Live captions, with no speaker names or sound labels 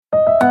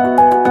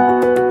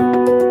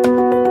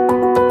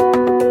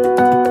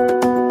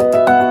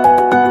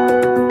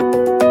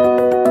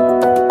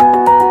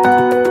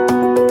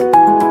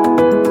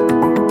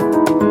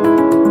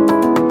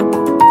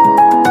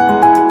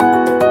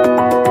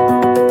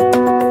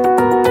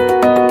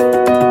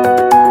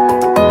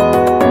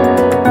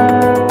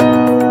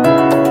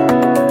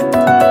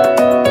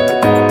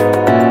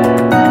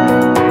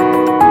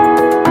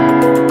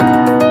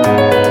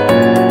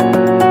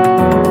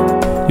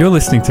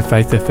listening to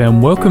Faith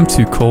FM. Welcome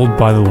to Called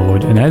by the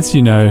Lord. And as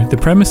you know, the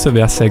premise of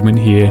our segment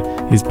here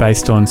is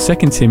based on 2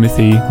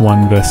 Timothy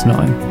 1 verse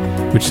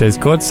 9, which says,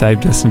 God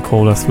saved us and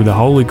called us with a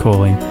holy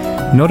calling,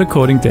 not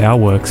according to our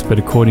works, but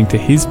according to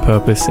his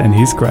purpose and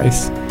his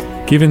grace,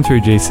 given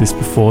through Jesus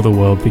before the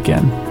world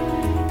began.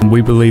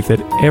 We believe that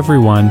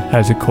everyone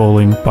has a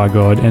calling by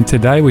God, and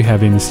today we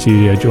have in the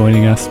studio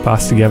joining us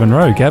Pastor Gavin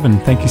Rowe. Gavin,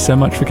 thank you so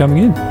much for coming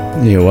in.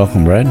 You're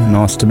welcome, Brad.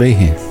 Nice to be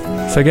here.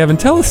 So Gavin,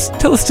 tell us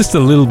just a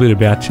little bit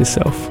about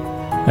yourself.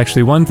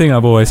 Actually, one thing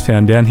I've always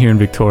found down here in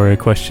Victoria,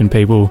 question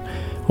people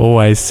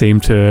always seem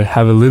to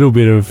have a little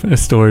bit of a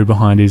story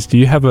behind is, do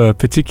you have a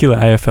particular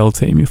AFL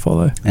team you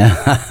follow?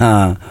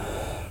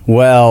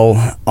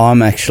 Well,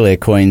 I'm actually a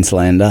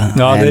Queenslander.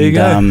 Oh, there you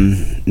go.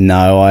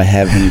 No, I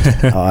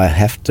haven't. I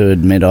have to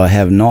admit I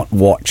have not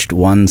watched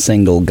one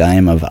single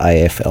game of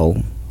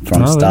AFL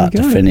from start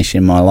to finish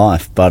in my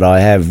life, but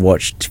I have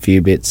watched a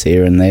few bits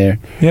here and there.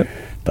 Yep.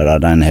 But I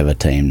don't have a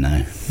team,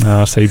 no.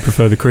 Oh, so you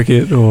prefer the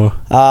cricket or?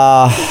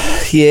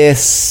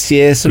 Yes.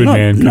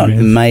 I'm not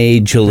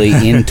majorly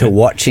into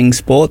watching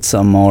sports.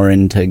 I'm more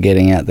into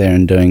getting out there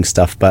and doing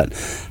stuff. But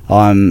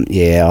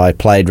I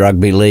played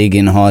rugby league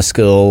in high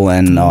school,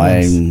 and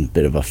I'm a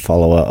bit of a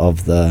follower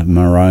of the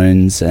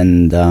Maroons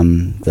and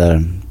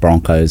the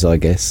Broncos, I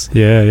guess.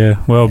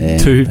 Yeah. Well,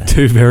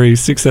 two very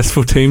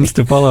successful teams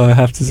to follow, I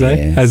have to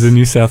say, as a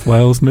New South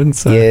Walesman.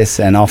 So. Yes,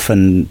 and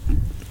often...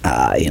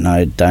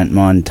 don't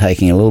mind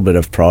taking a little bit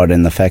of pride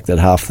in the fact that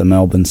half the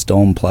Melbourne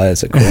Storm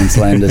players are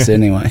Queenslanders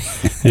anyway.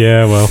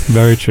 Yeah, well,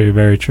 very true,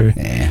 very true.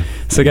 Yeah.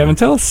 So, Gavin,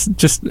 tell us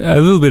just a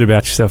little bit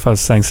about yourself. I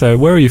was saying, so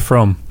where are you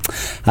from?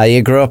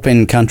 Grew up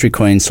in country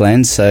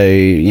Queensland, so,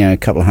 a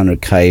couple of 100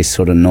 k's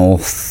sort of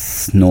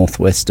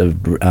northwest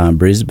of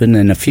Brisbane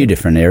in a few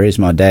different areas.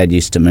 My dad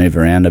used to move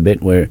around a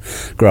bit. We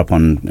grew up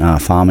on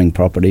farming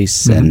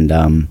properties and...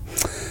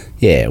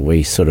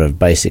 we sort of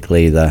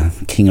basically the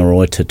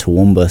Kingaroy to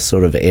Toowoomba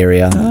sort of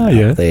area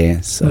up there.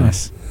 So,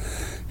 nice.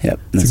 Yep.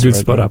 It's a good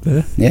spot up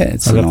there. Yeah,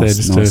 it's a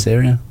nice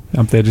area.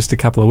 Up there just a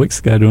couple of weeks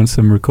ago doing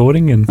some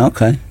recording. And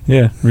okay.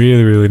 Yeah,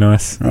 really, really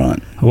nice.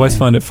 Right. I always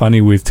find it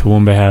funny with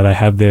Toowoomba how they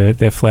have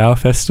their flower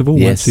festival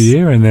once a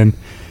year, and then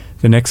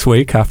the next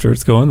week after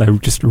it's gone, they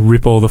just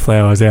rip all the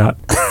flowers out.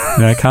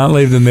 Can't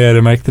leave them there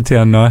to make the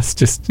town nice.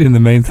 Just in the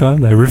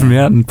meantime, they rip them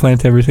out and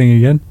plant everything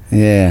again.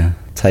 Yeah.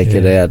 Take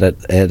it out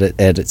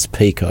at its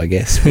peak, I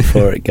guess,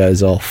 before it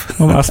goes off.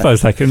 Well, I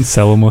suppose they can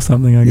sell them or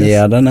something, I guess.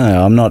 Yeah, I don't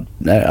know.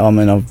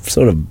 I'm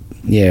sort of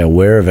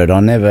aware of it. I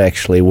never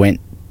actually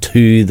went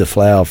to the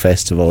flower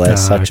festival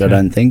as such. Okay. I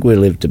don't think. We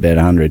lived about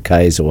 100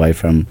 k's away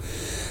from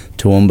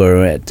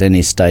Toowoomba at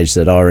any stage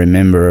that I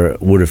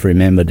would have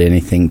remembered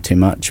anything too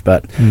much.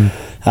 But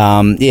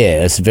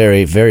it's a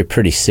very, very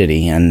pretty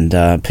city, and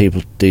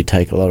people do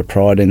take a lot of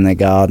pride in their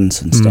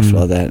gardens and stuff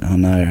like that. I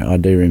know. I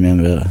do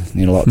remember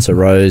lots of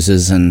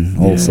roses and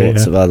all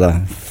sorts of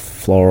other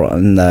flora.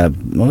 And the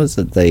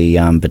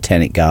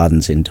Botanic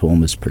Gardens in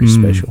Toowoomba is pretty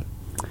special.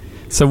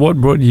 So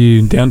what brought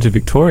you down to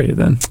Victoria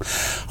then?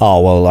 Oh,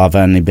 well, I've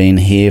only been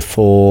here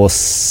for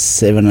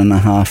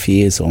 7.5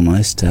 years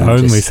almost.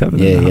 Only 7.5?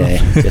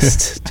 Yeah,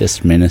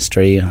 just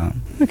ministry.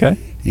 Okay.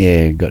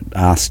 Yeah, got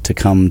asked to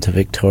come to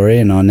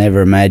Victoria, and I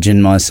never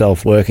imagined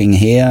myself working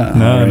here.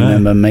 I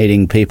remember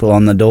meeting people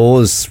on the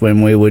doors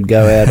when we would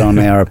go out on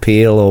our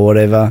appeal or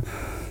whatever.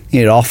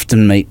 You'd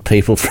often meet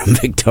people from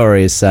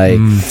Victoria say,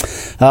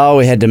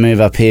 we had to move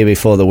up here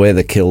before the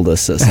weather killed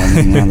us or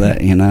something like that,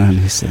 and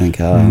you used to think,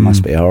 it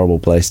must be a horrible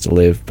place to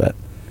live. But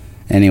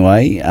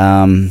anyway,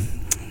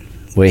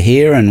 we're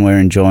here and we're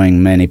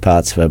enjoying many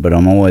parts of it, but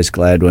I'm always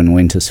glad when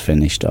winter's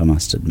finished, I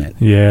must admit.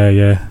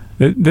 Yeah.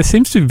 There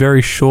seems to be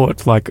very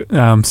short, like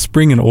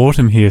spring and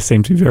autumn here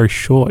seem to be very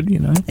short,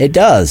 It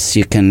does.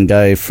 You can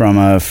go from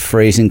a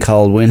freezing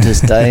cold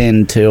winter's day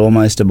into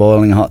almost a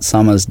boiling hot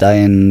summer's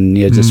day in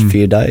just a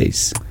few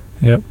days.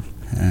 Yep.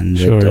 And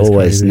it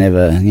always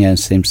never,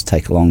 seems to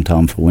take a long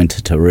time for winter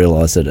to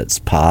realise that it's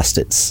past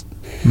it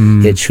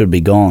should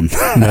be gone.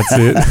 That's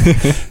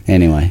it.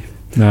 Anyway,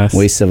 nice.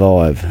 We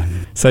survive.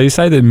 So you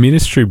say the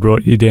ministry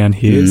brought you down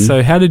here.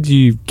 So how did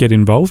you get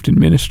involved in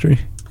ministry?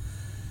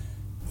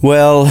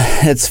 Well,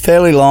 it's a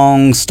fairly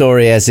long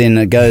story, as in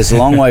it goes a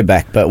long way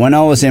back. But when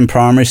I was in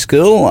primary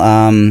school,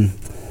 I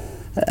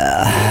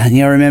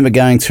remember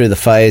going through the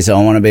phase,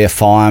 I want to be a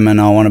fireman,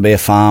 I want to be a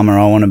farmer,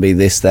 I want to be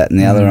this, that and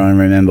the other. I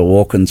remember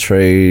walking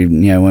through,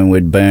 when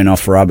we'd burn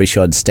off rubbish,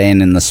 I'd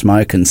stand in the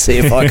smoke and see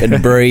if I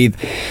could breathe,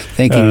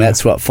 thinking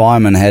that's what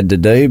firemen had to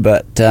do.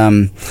 But,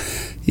 I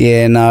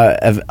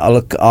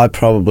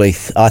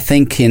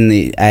think in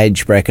the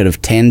age bracket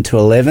of 10 to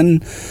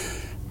 11,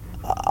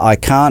 I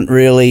can't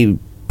really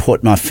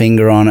put my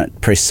finger on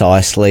it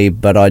precisely,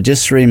 but I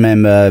just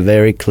remember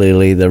very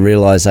clearly the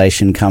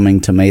realisation coming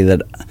to me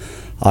that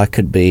I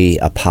could be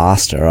a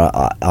pastor.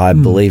 I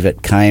believe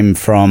it came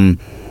from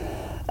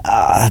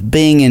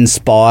being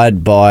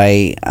inspired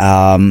by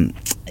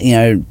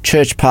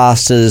church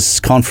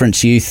pastors,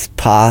 conference youth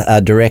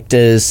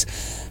directors,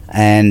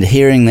 and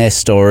hearing their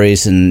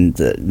stories and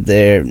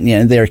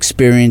their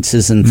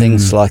experiences and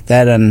things like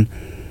that. And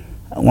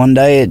one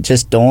day it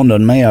just dawned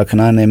on me. I can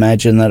only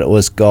imagine that it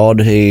was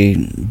God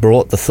who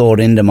brought the thought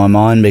into my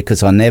mind,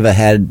 because I never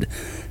had,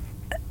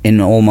 in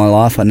all my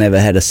life, I never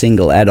had a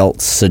single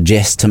adult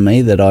suggest to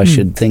me that I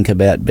should think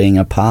about being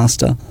a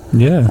pastor.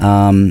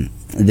 Yeah.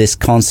 This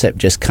concept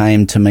just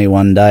came to me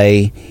one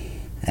day,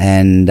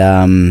 and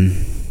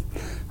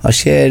I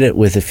shared it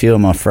with a few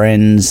of my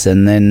friends,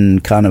 and then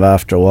kind of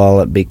after a while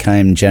it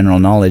became general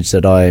knowledge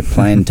that I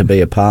planned to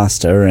be a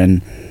pastor,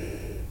 and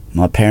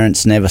my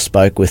parents never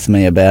spoke with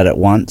me about it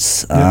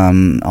once.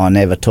 I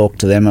never talked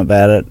to them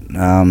about it,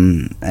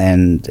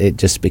 and it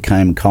just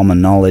became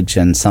common knowledge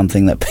and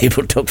something that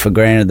people took for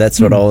granted. That's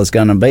what I was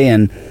going to be,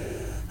 and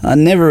I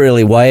never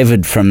really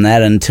wavered from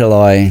that until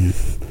I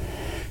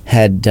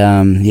had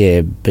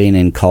been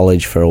in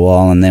college for a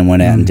while, and then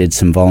went out and did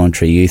some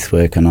voluntary youth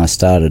work, and I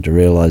started to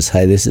realise,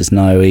 hey, this is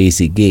no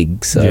easy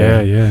gig. So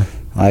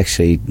I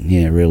actually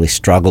really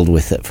struggled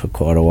with it for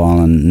quite a while,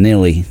 and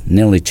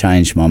nearly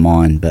changed my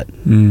mind, but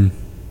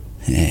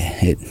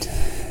it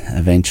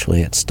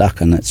eventually it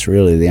stuck, and it's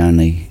really the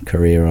only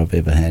career I've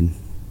ever had.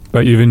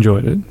 But you've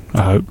enjoyed it,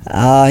 I hope.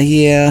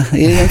 Yeah,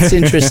 it's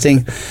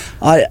interesting.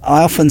 I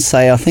often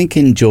say I think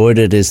enjoyed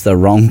it is the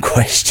wrong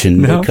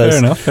question. No, because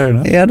fair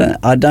enough. Yeah,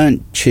 I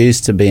don't choose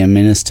to be a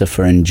minister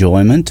for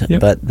enjoyment,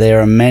 but there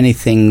are many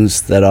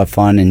things that I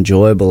find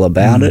enjoyable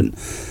about it,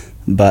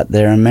 but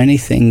there are many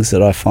things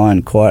that I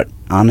find quite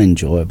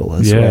unenjoyable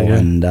as well,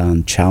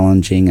 and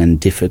challenging and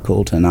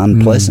difficult and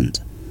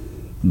unpleasant.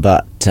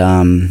 But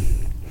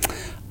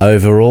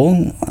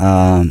overall,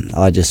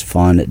 I just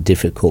find it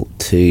difficult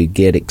to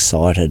get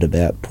excited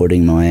about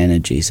putting my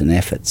energies and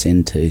efforts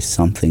into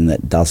something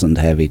that doesn't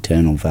have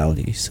eternal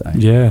value. So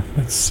yeah,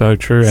 that's so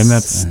true, and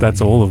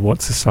that's all of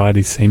what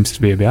society seems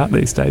to be about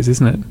these days,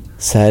 isn't it?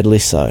 Sadly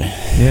so.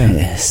 Yeah.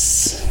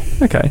 Yes.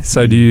 Okay,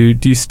 so do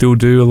you still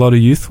do a lot of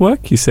youth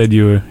work? You said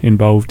you were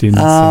involved in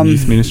some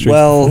youth ministries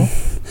before.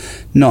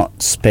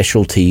 Not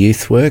specialty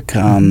youth work.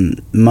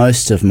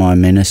 Most of my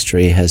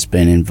ministry has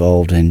been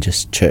involved in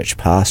just church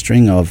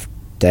pastoring. I've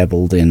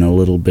dabbled in a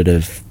little bit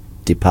of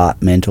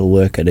departmental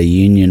work at a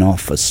union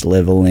office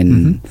level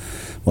in,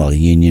 a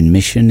union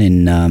mission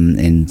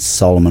in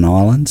Solomon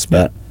Islands,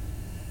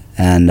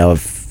 and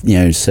I've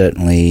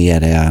certainly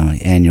at our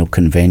annual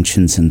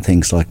conventions and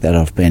things like that,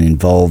 I've been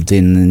involved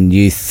in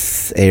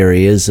youth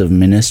areas of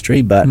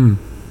ministry, but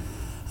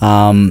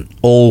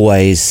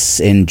always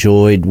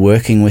enjoyed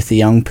working with the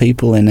young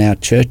people in our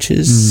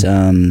churches.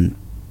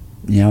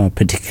 I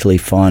particularly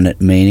find it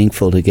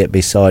meaningful to get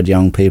beside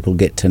young people,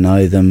 get to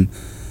know them,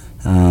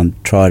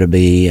 try to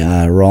be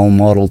a role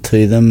model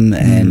to them,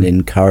 and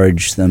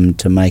encourage them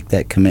to make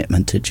that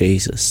commitment to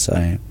Jesus.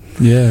 So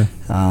I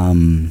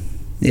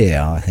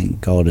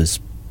think God has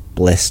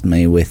blessed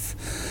me with,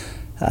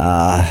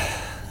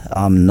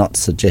 I'm not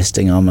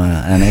suggesting I'm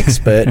an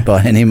expert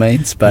by any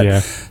means,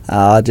 but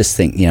I just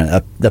think,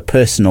 the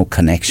personal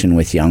connection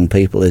with young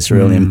people is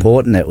really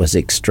important. It was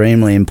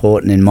extremely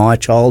important in my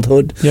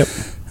childhood.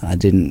 I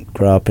didn't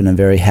grow up in a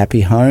very happy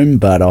home,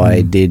 but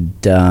I did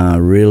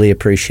really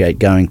appreciate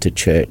going to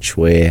church,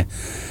 where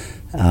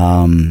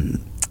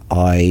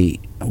I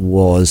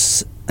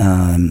was,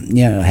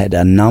 had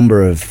a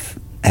number of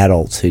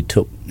adults who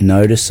took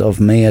notice of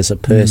me as a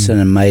person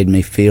and made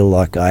me feel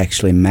like I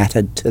actually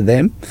mattered to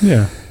them.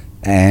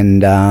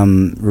 And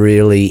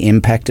really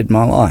impacted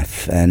my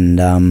life. And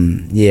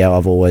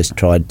I've always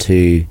tried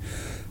to,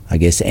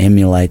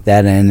 emulate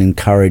that and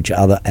encourage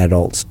other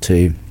adults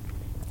to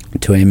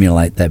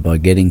emulate that by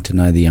getting to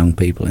know the young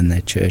people in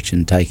their church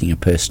and taking a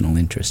personal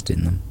interest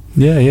in them.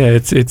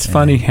 It's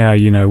funny how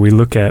we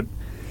look at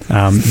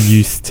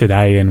youth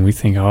today and we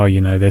think,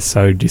 they're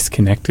so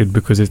disconnected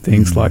because of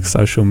things like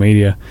social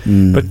media,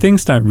 but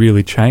things don't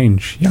really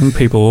change. Young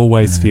people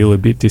always feel a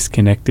bit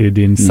disconnected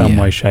in some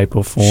way, shape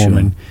or form,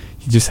 and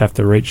you just have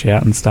to reach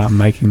out and start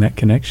making that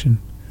connection.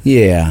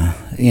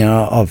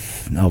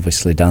 I've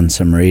obviously done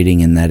some reading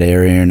in that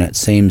area, and it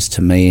seems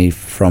to me,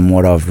 from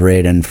what I've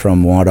read and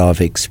from what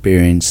I've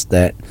experienced,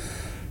 that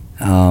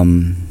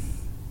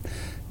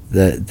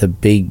the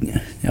big,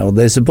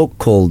 there's a book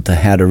called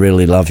How to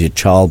Really Love Your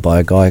Child by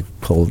a guy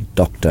called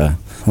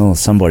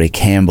somebody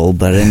Campbell,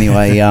 but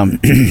anyway,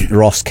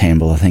 Ross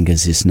Campbell, I think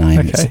is his name.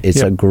 Okay, it's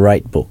a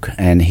great book,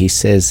 and he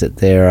says that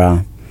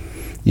there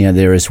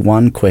is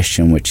one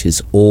question which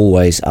is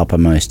always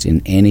uppermost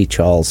in any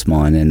child's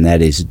mind, and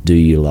that is, do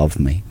you love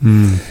me?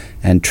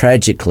 And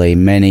tragically,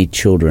 many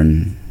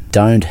children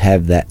don't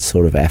have that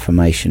sort of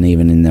affirmation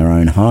even in their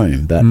own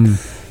home, but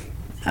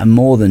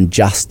more than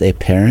just their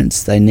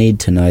parents, they need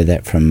to know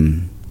that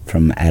from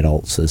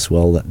adults as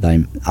well,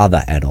 that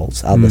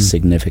other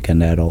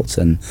significant adults.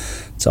 And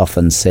it's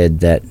often said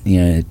that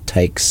it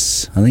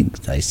takes, I think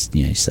they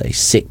say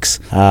 6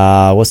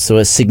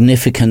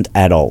 significant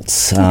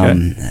adults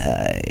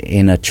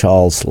in a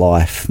child's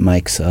life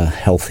makes a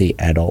healthy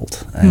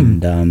adult.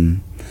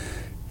 And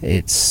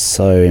it's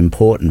so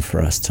important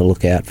for us to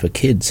look out for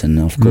kids, and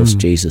of course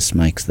Jesus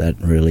makes that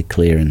really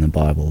clear in the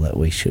Bible, that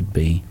we should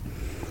be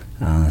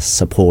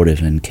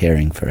supportive and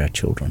caring for our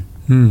children.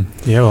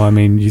 Yeah, well, I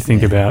mean, you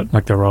think about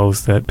like the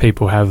roles that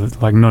people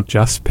have, like not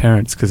just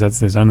parents, because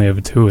there's only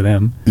ever two of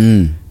them.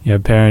 You know,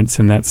 parents,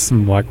 and that's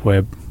like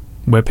where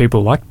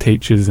people like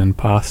teachers and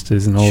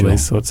pastors and all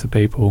these sorts of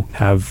people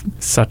have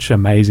such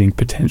amazing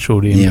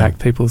potential to impact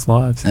people's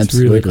lives. It's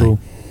Absolutely. really cool.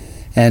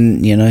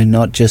 And, you know,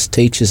 not just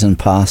teachers and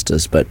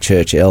pastors, but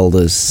church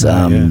elders,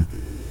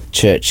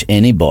 church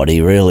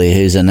anybody really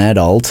who's an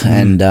adult,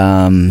 and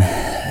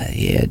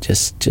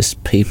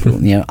just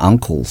people, you know,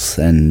 uncles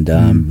and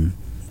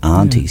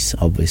aunties,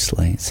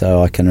 obviously.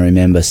 So I can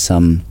remember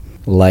some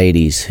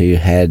ladies who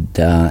had,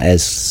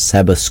 as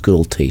Sabbath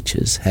school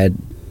teachers, had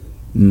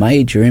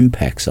major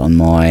impacts on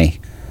my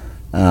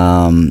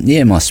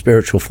my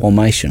spiritual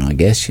formation, I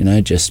guess, you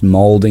know, just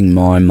moulding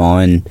my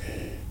mind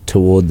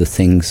toward the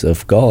things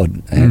of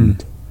God.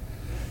 And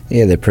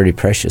they're pretty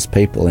precious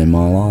people in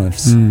my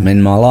lives.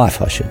 In my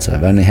life, I should say.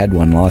 I've only had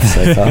one life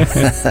so far.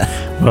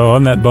 Well,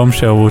 on that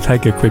bombshell, we'll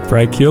take a quick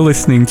break. You're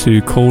listening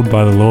to Called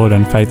by the Lord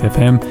on Faith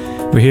FM.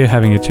 We're here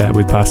having a chat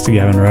with Pastor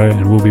Gavin Rowe,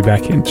 and we'll be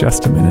back in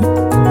just a minute.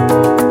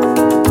 Only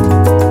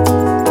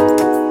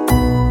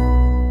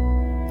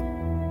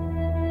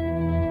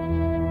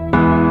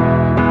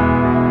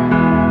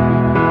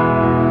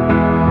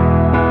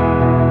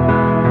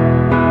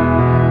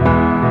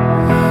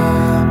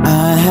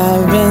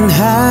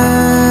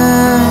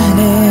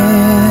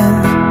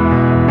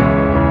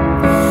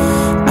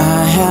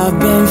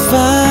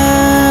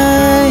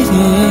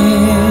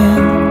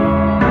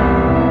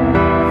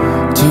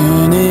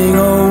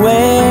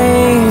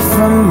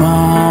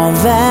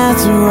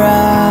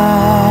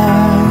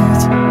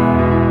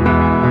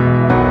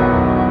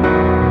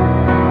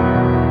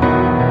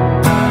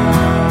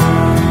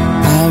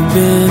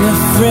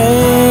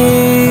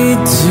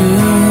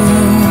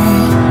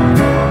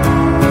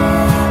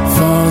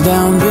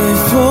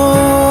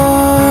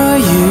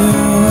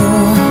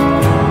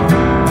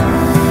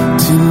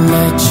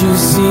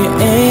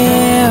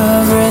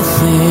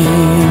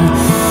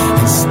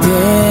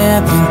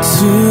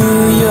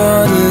you.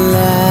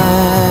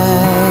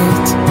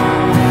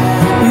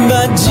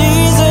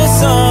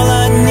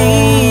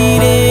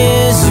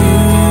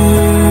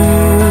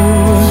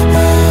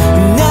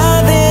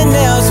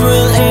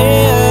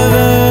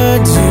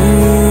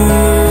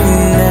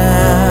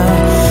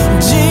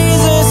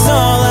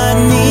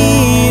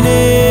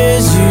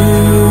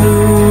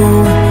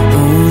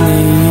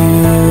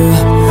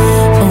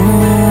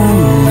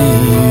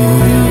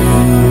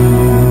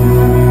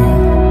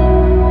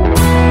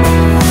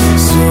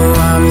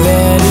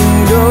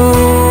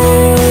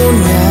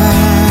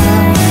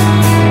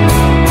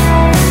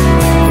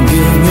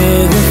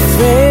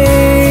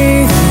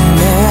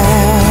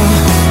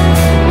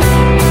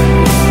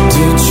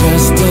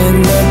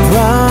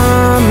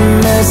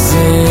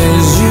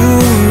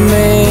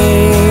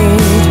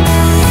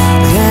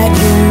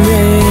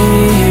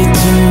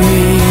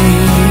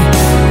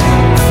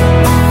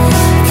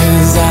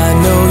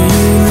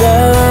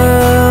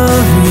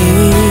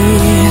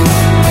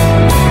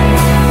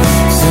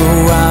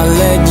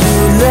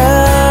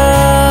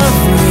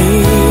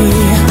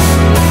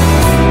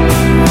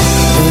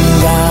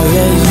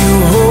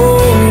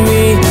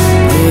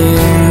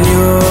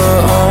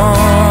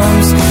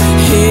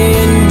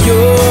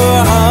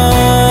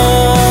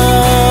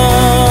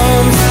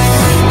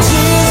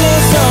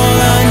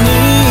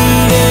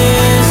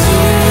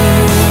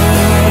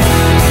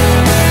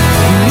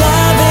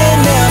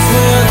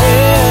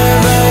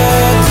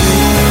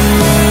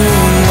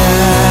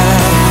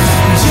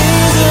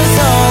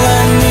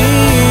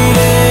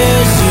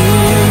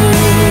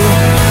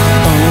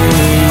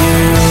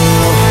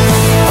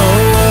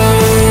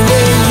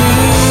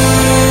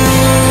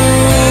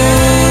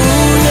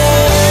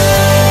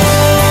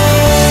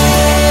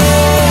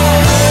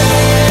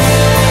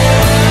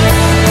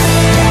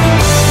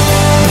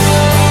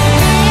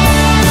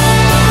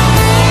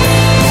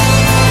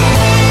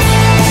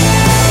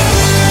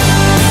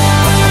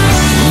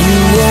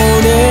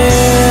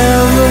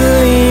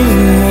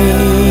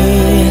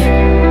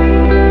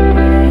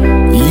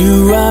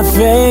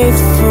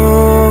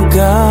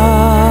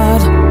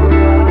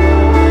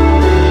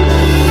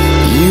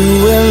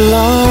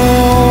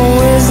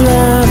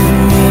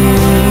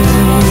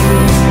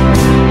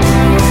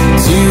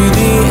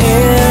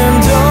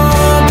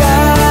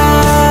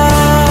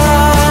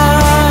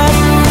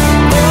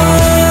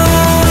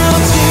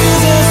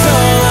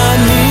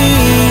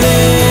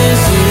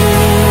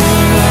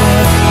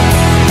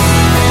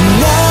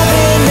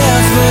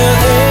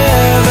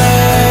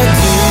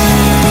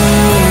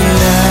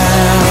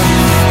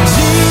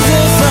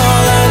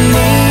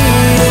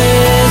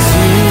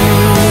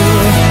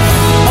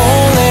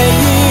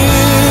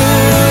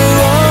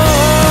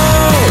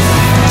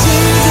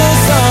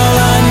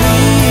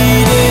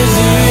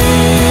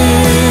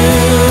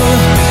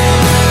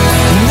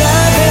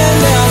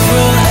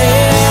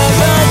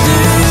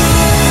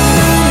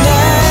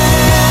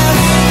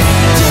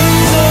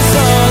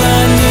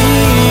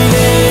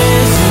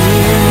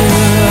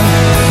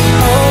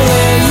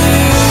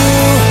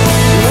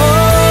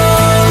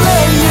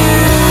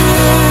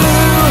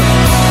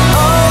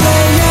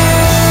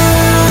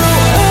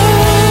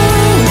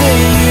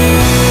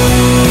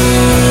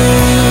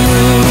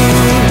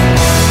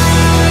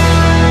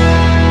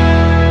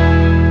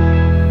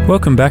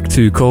 Welcome back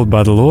to Called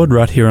by the Lord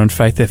right here on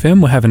Faith FM.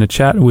 We're having a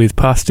chat with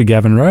Pastor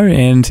Gavin Rowe,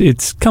 and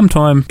it's come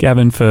time,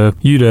 Gavin, for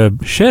you to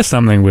share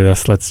something with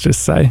us, let's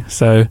just say.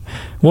 So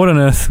what on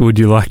earth would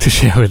you like to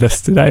share with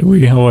us today?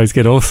 We always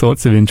get all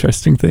sorts of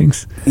interesting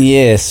things.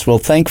 Yes, well,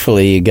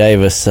 thankfully you gave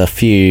us a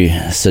few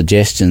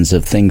suggestions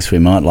of things we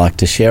might like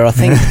to share. I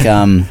think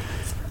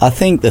I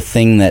think the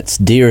thing that's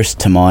dearest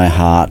to my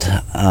heart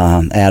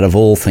out of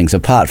all things,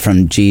 apart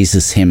from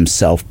Jesus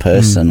himself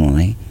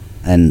personally,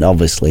 and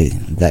obviously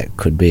that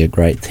could be a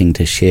great thing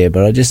to share,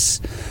 but I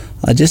just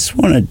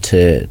wanted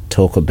to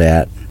talk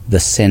about the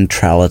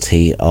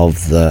centrality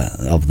of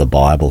the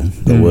Bible,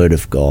 the Word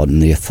of God,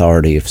 and the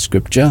authority of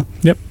Scripture.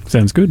 Yep,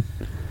 sounds good.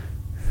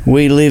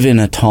 We live in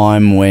a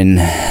time when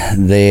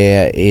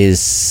there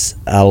is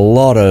a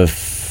lot of,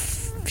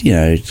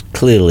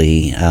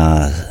 clearly,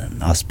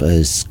 I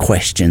suppose,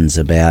 questions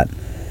about,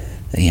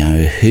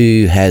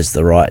 who has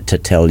the right to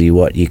tell you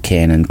what you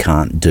can and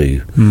can't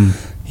do.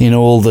 In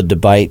all the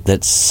debate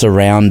that's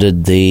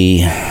surrounded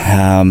the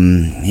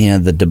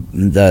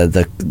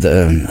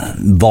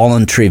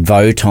voluntary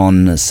vote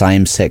on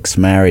same-sex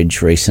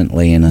marriage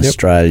recently in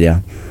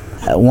Australia,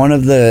 one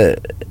of the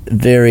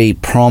very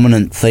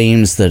prominent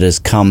themes that has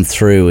come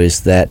through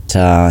is that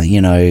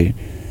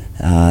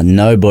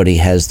nobody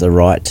has the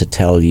right to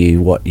tell you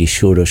what you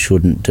should or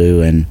shouldn't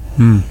do. And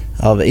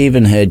I've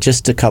even heard,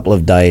 just a couple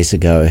of days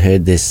ago, I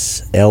heard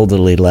this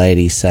elderly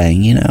lady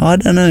saying, I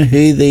don't know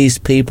who these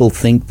people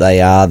think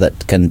they are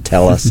that can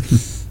tell us,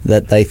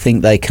 that they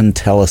think they can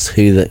tell us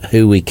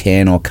who we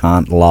can or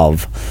can't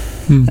love.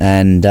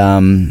 And,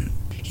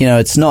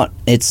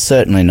 it's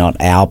certainly not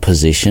our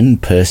position,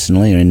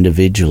 personally or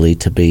individually,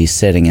 to be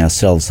setting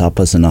ourselves up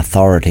as an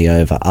authority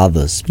over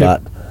others.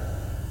 But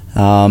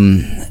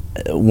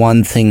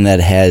one thing that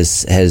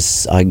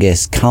has, I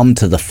guess, come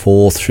to the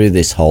fore through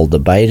this whole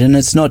debate, and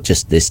it's not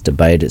just this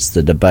debate, it's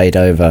the debate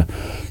over,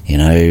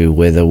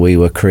 whether we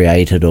were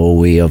created or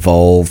we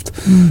evolved,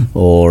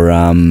 or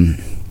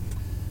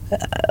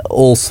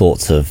all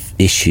sorts of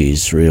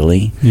issues,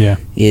 really,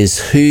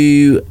 is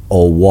who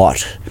or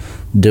what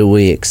do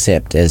we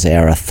accept as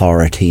our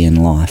authority in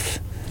life?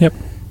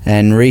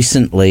 And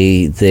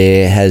recently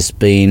there has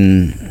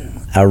been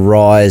a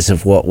rise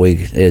of what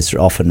is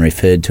often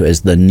referred to as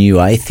the new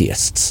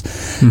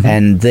atheists.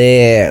 And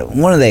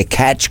one of their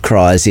catch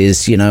cries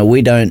is,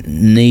 we don't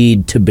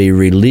need to be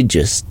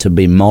religious to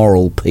be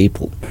moral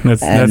people.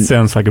 That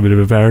sounds like a bit of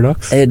a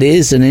paradox. It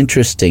is an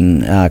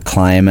interesting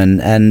claim,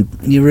 and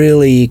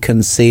you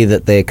can see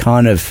that they're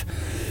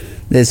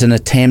there's an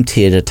attempt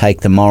here to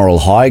take the moral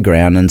high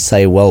ground and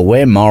say, well,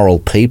 we're moral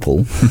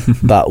people,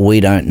 but we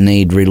don't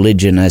need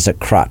religion as a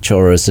crutch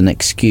or as an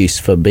excuse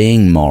for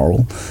being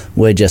moral.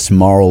 We're just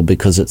moral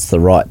because it's the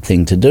right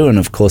thing to do. And,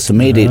 of course,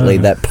 immediately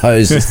that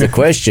poses the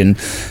question,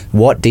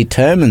 what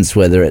determines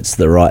whether it's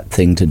the right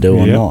thing to do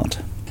or not?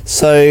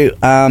 So,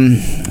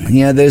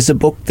 there's a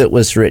book that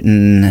was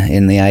written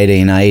in the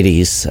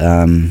 1880s,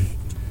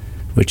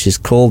 which is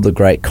called The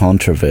Great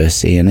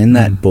Controversy. And in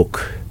that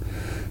book,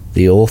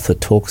 the author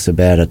talks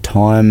about a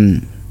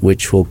time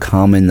which will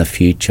come in the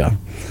future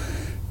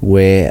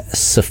where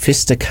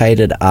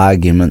sophisticated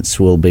arguments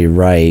will be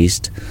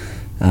raised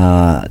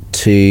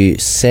to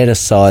set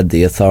aside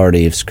the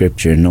authority of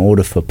Scripture in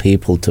order for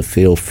people to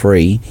feel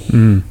free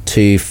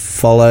to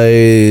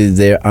follow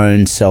their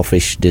own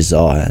selfish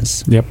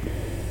desires.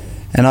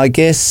 And I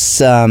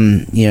guess,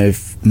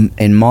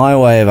 in my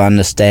way of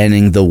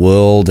understanding the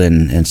world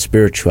and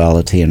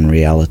spirituality and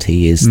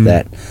reality is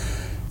that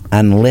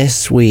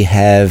unless we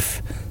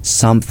have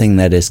something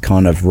that is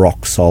kind of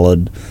rock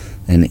solid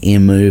and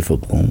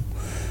immovable,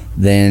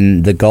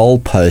 then the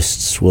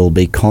goalposts will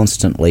be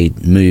constantly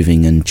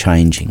moving and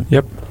changing.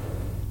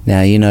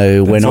 Now,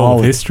 when I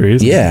was history,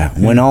 isn't it?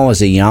 When I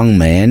was a young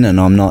man, and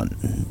I'm not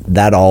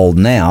that old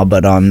now,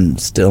 but I'm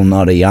still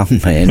not a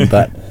young man,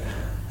 but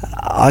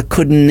I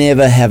could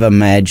never have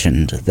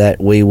imagined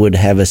that we would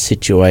have a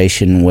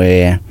situation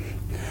where,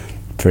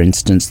 for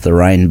instance, the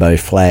rainbow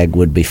flag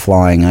would be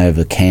flying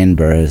over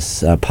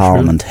Canberra's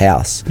Parliament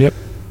House.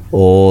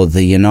 Or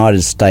the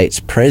United States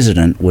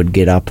President would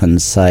get up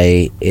and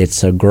say,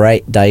 it's a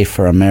great day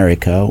for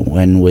America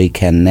when we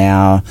can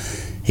now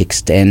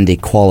extend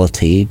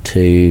equality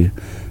to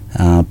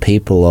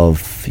people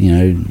of,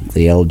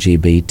 the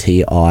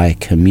LGBTI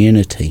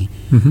community.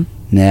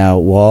 Now,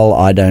 while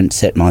I don't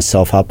set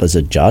myself up as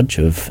a judge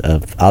of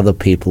other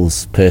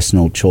people's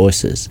personal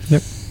choices,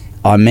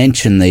 I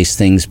mention these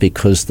things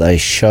because they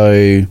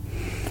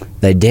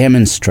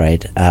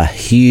demonstrate a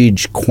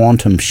huge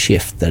quantum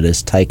shift that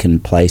has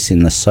taken place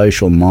in the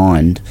social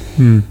mind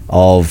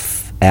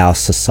of our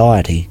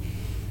society.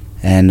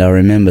 And I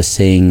remember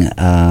seeing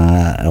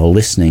or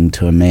listening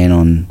to a man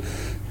on,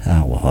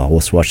 I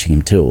was watching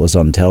him too, it was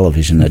on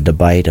television, a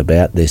debate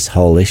about this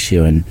whole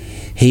issue, and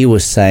he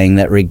was saying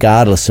that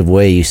regardless of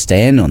where you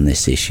stand on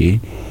this issue,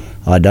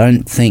 I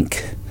don't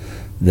think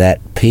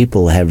that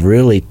people have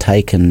really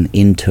taken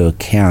into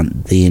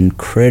account the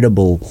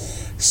incredible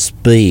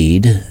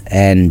speed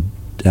and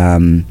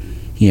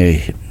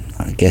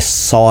I guess,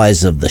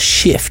 size of the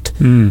shift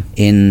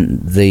in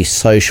the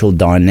social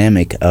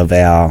dynamic of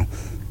our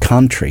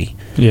country.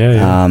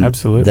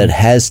 Absolutely. That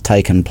has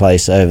taken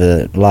place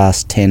over the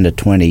last 10 to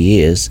 20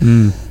 years,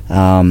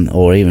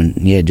 or even,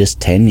 just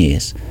 10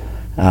 years.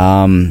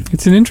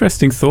 It's an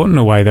interesting thought in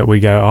a way that we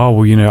go, oh,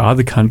 well,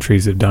 other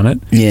countries have done it,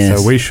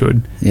 so we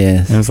should.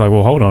 Yes. And it's like,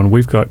 well, hold on,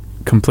 we've got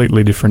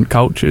completely different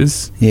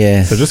cultures.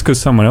 Yes. So just because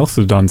someone else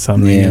has done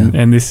something,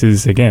 and this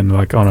is, again,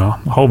 like on a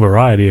whole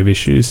variety of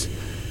issues.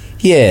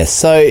 Yeah,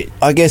 so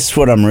I guess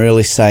what I'm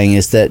really saying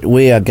is that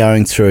we are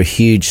going through a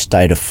huge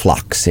state of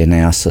flux in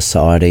our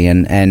society,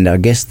 and I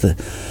guess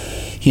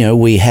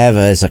we have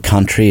as a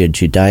country a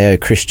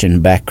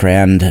Judeo-Christian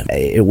background.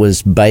 It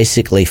was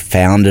basically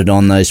founded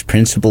on those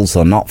principles,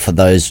 or not for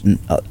those,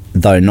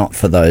 though not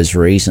for those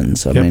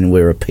reasons. I mean,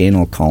 we're a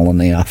penal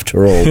colony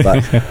after all,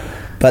 but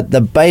but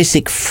the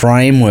basic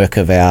framework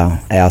of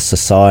our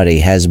society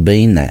has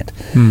been that.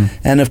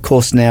 And of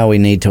course now we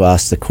need to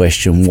ask the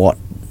question, what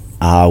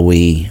are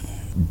we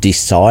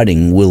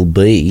deciding will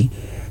be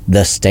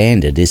the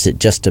standard? Is it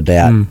just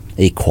about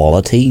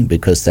equality,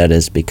 because that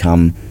has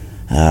become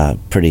a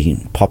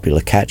pretty popular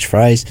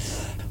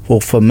catchphrase? Well,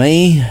 for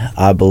me,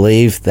 I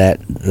believe that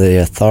the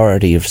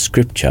authority of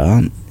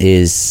Scripture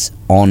is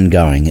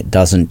ongoing. It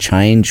doesn't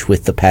change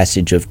with the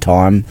passage of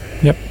time.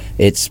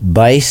 It's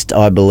based,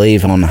 I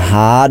believe, on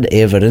hard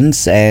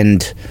evidence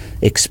and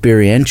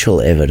experiential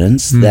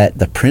evidence that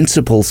the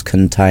principles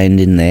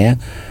contained in there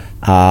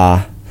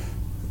are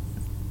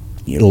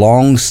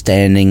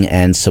long-standing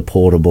and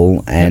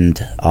supportable,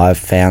 and I've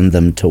found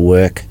them to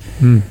work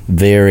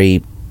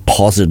very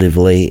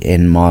positively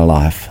in my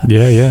life.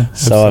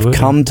 So I've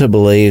come to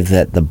believe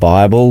that the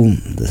Bible,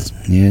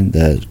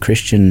 the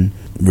Christian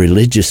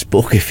religious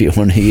book, if you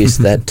want to use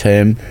that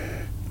term,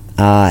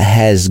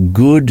 has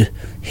good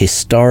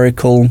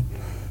historical,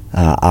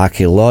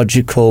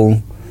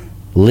 archaeological,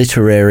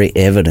 literary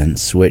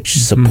evidence which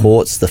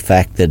supports the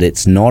fact that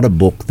it's not a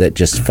book that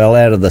just fell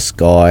out of the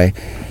sky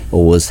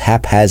or was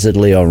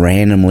haphazardly or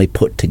randomly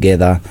put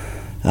together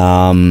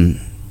by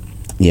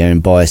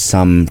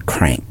some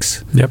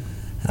cranks.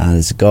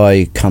 There's a guy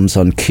who comes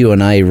on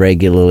Q&A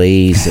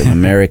regularly. He's an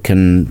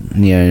American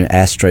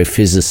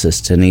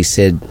astrophysicist, and he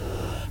said,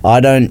 I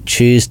don't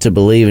choose to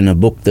believe in a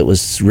book that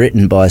was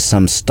written by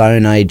some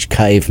Stone Age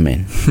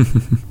cavemen.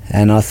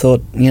 And I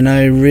thought,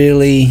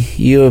 really,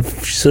 you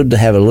should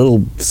have a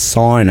little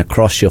sign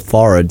across your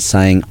forehead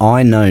saying,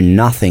 I know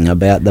nothing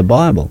about the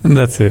Bible. And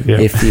that's it,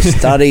 If you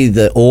study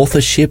the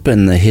authorship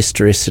and the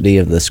historicity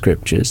of the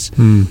Scriptures,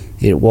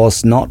 it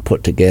was not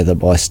put together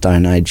by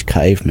Stone Age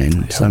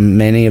cavemen. So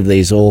many of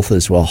these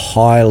authors were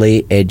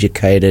highly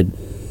educated,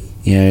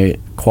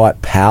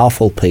 quite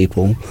powerful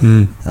people.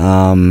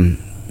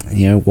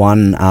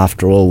 One,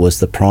 after all, was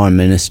the Prime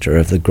Minister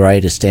of the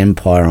greatest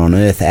empire on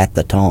earth at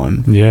the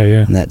time.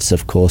 And that's,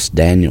 of course,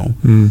 Daniel.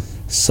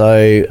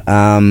 So,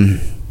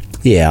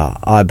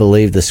 I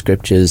believe the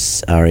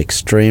Scriptures are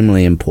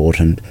extremely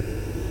important.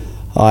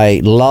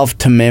 I love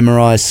to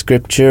memorize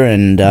Scripture,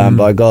 and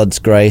by God's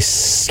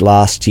grace,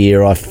 last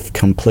year I've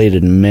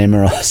completed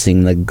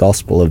memorizing the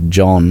Gospel of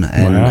John,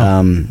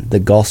 and the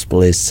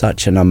Gospel is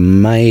such an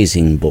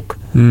amazing book.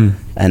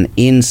 An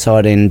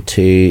insight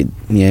into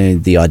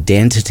the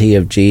identity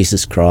of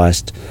Jesus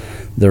Christ,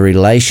 the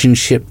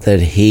relationship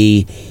that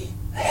he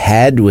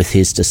had with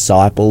his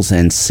disciples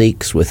and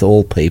seeks with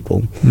all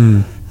people.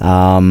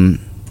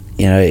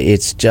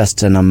 It's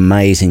just an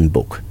amazing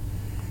book.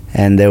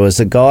 And there was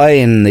a guy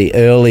in the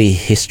early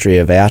history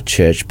of our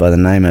church by the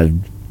name of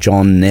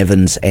John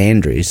Nevins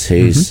Andrews,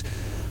 who's,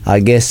 I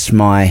guess,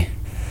 my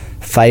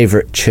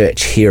favourite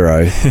church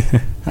hero.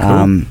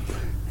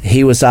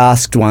 He was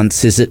asked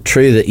once, is it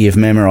true that you've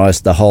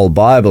memorised the whole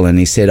Bible? And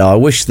he said, I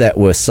wish that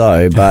were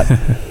so, but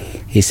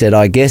he said,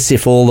 I guess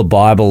if all the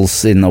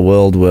Bibles in the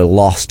world were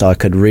lost, I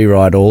could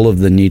rewrite all of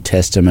the New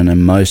Testament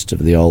and most of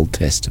the Old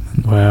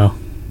Testament. Wow.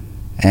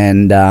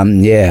 And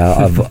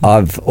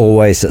I've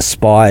always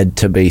aspired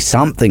to be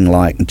something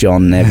like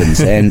John Nevins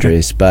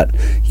Andrews, but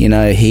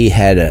he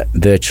had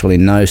virtually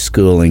no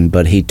schooling,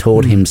 but he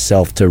taught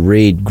himself to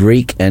read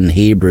Greek and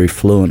Hebrew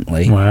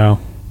fluently. Wow.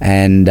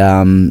 And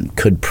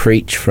could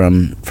preach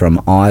from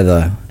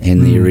either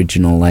in the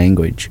original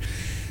language.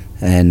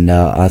 And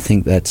I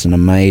think that's an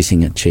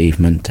amazing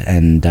achievement,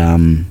 and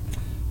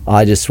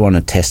I just want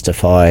to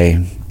testify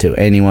to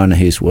anyone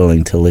who's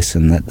willing to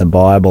listen that the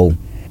Bible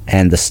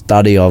and the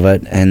study of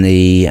it and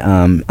the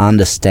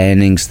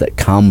understandings that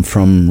come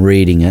from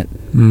reading it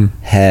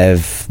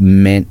have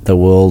meant the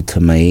world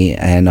to me,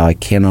 and I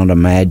cannot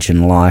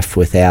imagine life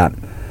without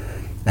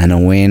an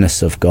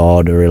awareness of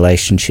God, a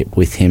relationship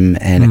with him,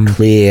 and a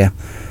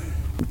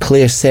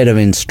clear set of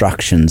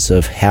instructions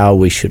of how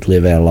we should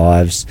live our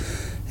lives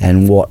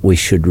and what we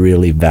should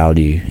really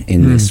value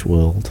in this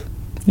world.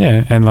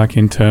 Yeah, and like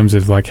in terms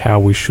of like how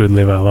we should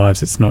live our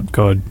lives, it's not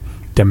God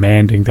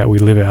demanding that we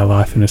live our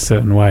life in a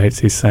certain way. It's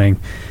he's saying,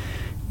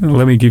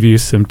 let me give you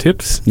some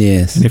tips.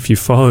 Yes. And if you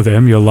follow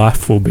them, your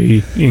life will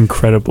be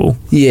incredible.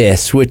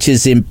 Yes, which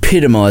is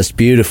epitomised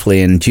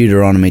beautifully in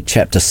Deuteronomy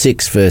chapter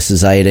 6,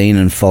 verses 18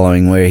 and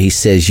following, where he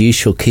says, "You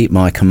shall keep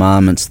my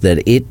commandments,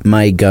 that it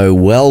may go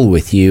well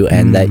with you,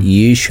 and that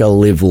you shall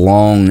live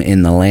long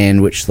in the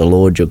land which the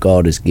Lord your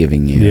God is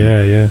giving you."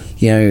 Yeah, yeah.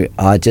 You know,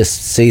 I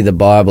just see the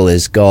Bible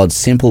as God's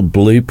simple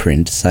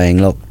blueprint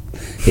saying, look,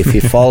 if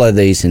you follow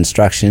these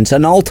instructions,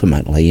 and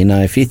ultimately, you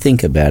know, if you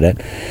think about it,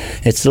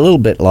 it's a little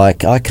bit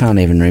like, I can't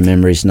even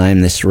remember his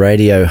name, this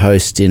radio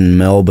host in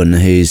Melbourne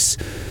who's,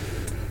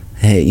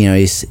 you know,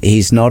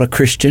 he's not a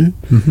Christian,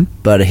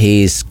 but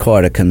he's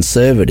quite a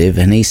conservative,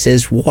 and he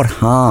says, what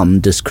harm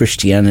does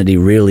Christianity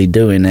really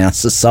do in our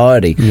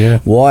society? Yeah.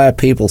 Why are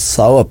people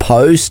so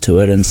opposed to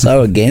it and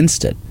so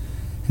against it?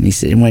 And he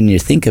said, when you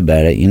think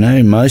about it, you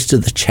know, most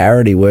of the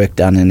charity work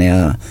done in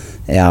our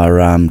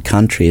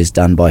country is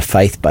done by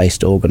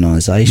faith-based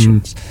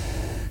organisations,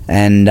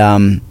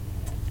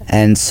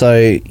 and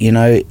so, you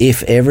know,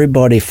 if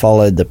everybody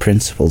followed the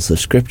principles of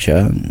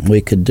Scripture,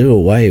 we could do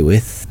away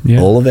with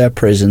all of our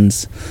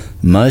prisons,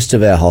 most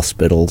of our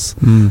hospitals,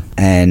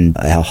 and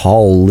our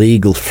whole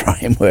legal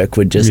framework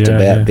would just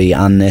about be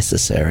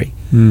unnecessary.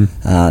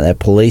 Our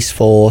police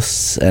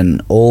force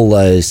and all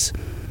those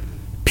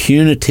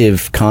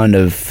punitive kind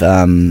of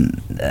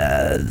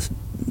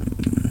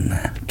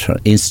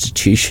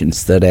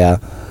institutions that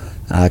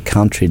our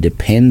country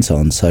depends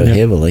on so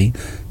heavily,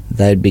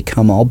 they'd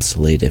become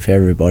obsolete if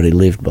everybody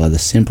lived by the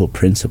simple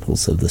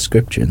principles of the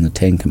Scripture and the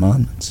Ten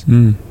Commandments.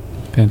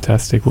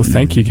 Fantastic. Well,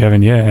 thank you,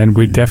 Kevin. Yeah, and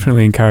we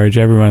definitely encourage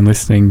everyone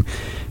listening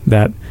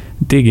that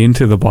dig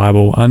into the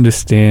Bible,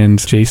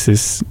 understand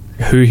Jesus,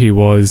 who he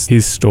was,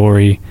 his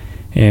story,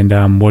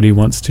 and what he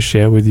wants to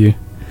share with you.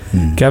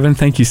 Gavin,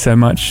 thank you so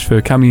much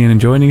for coming in and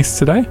joining us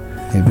today.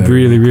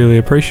 Really, really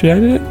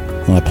appreciated it.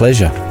 My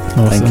pleasure.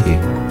 Awesome. Thank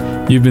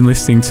you. You've been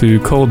listening to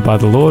Called by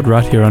the Lord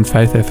right here on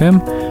Faith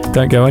FM.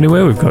 Don't go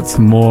anywhere. We've got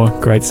some more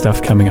great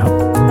stuff coming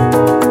up.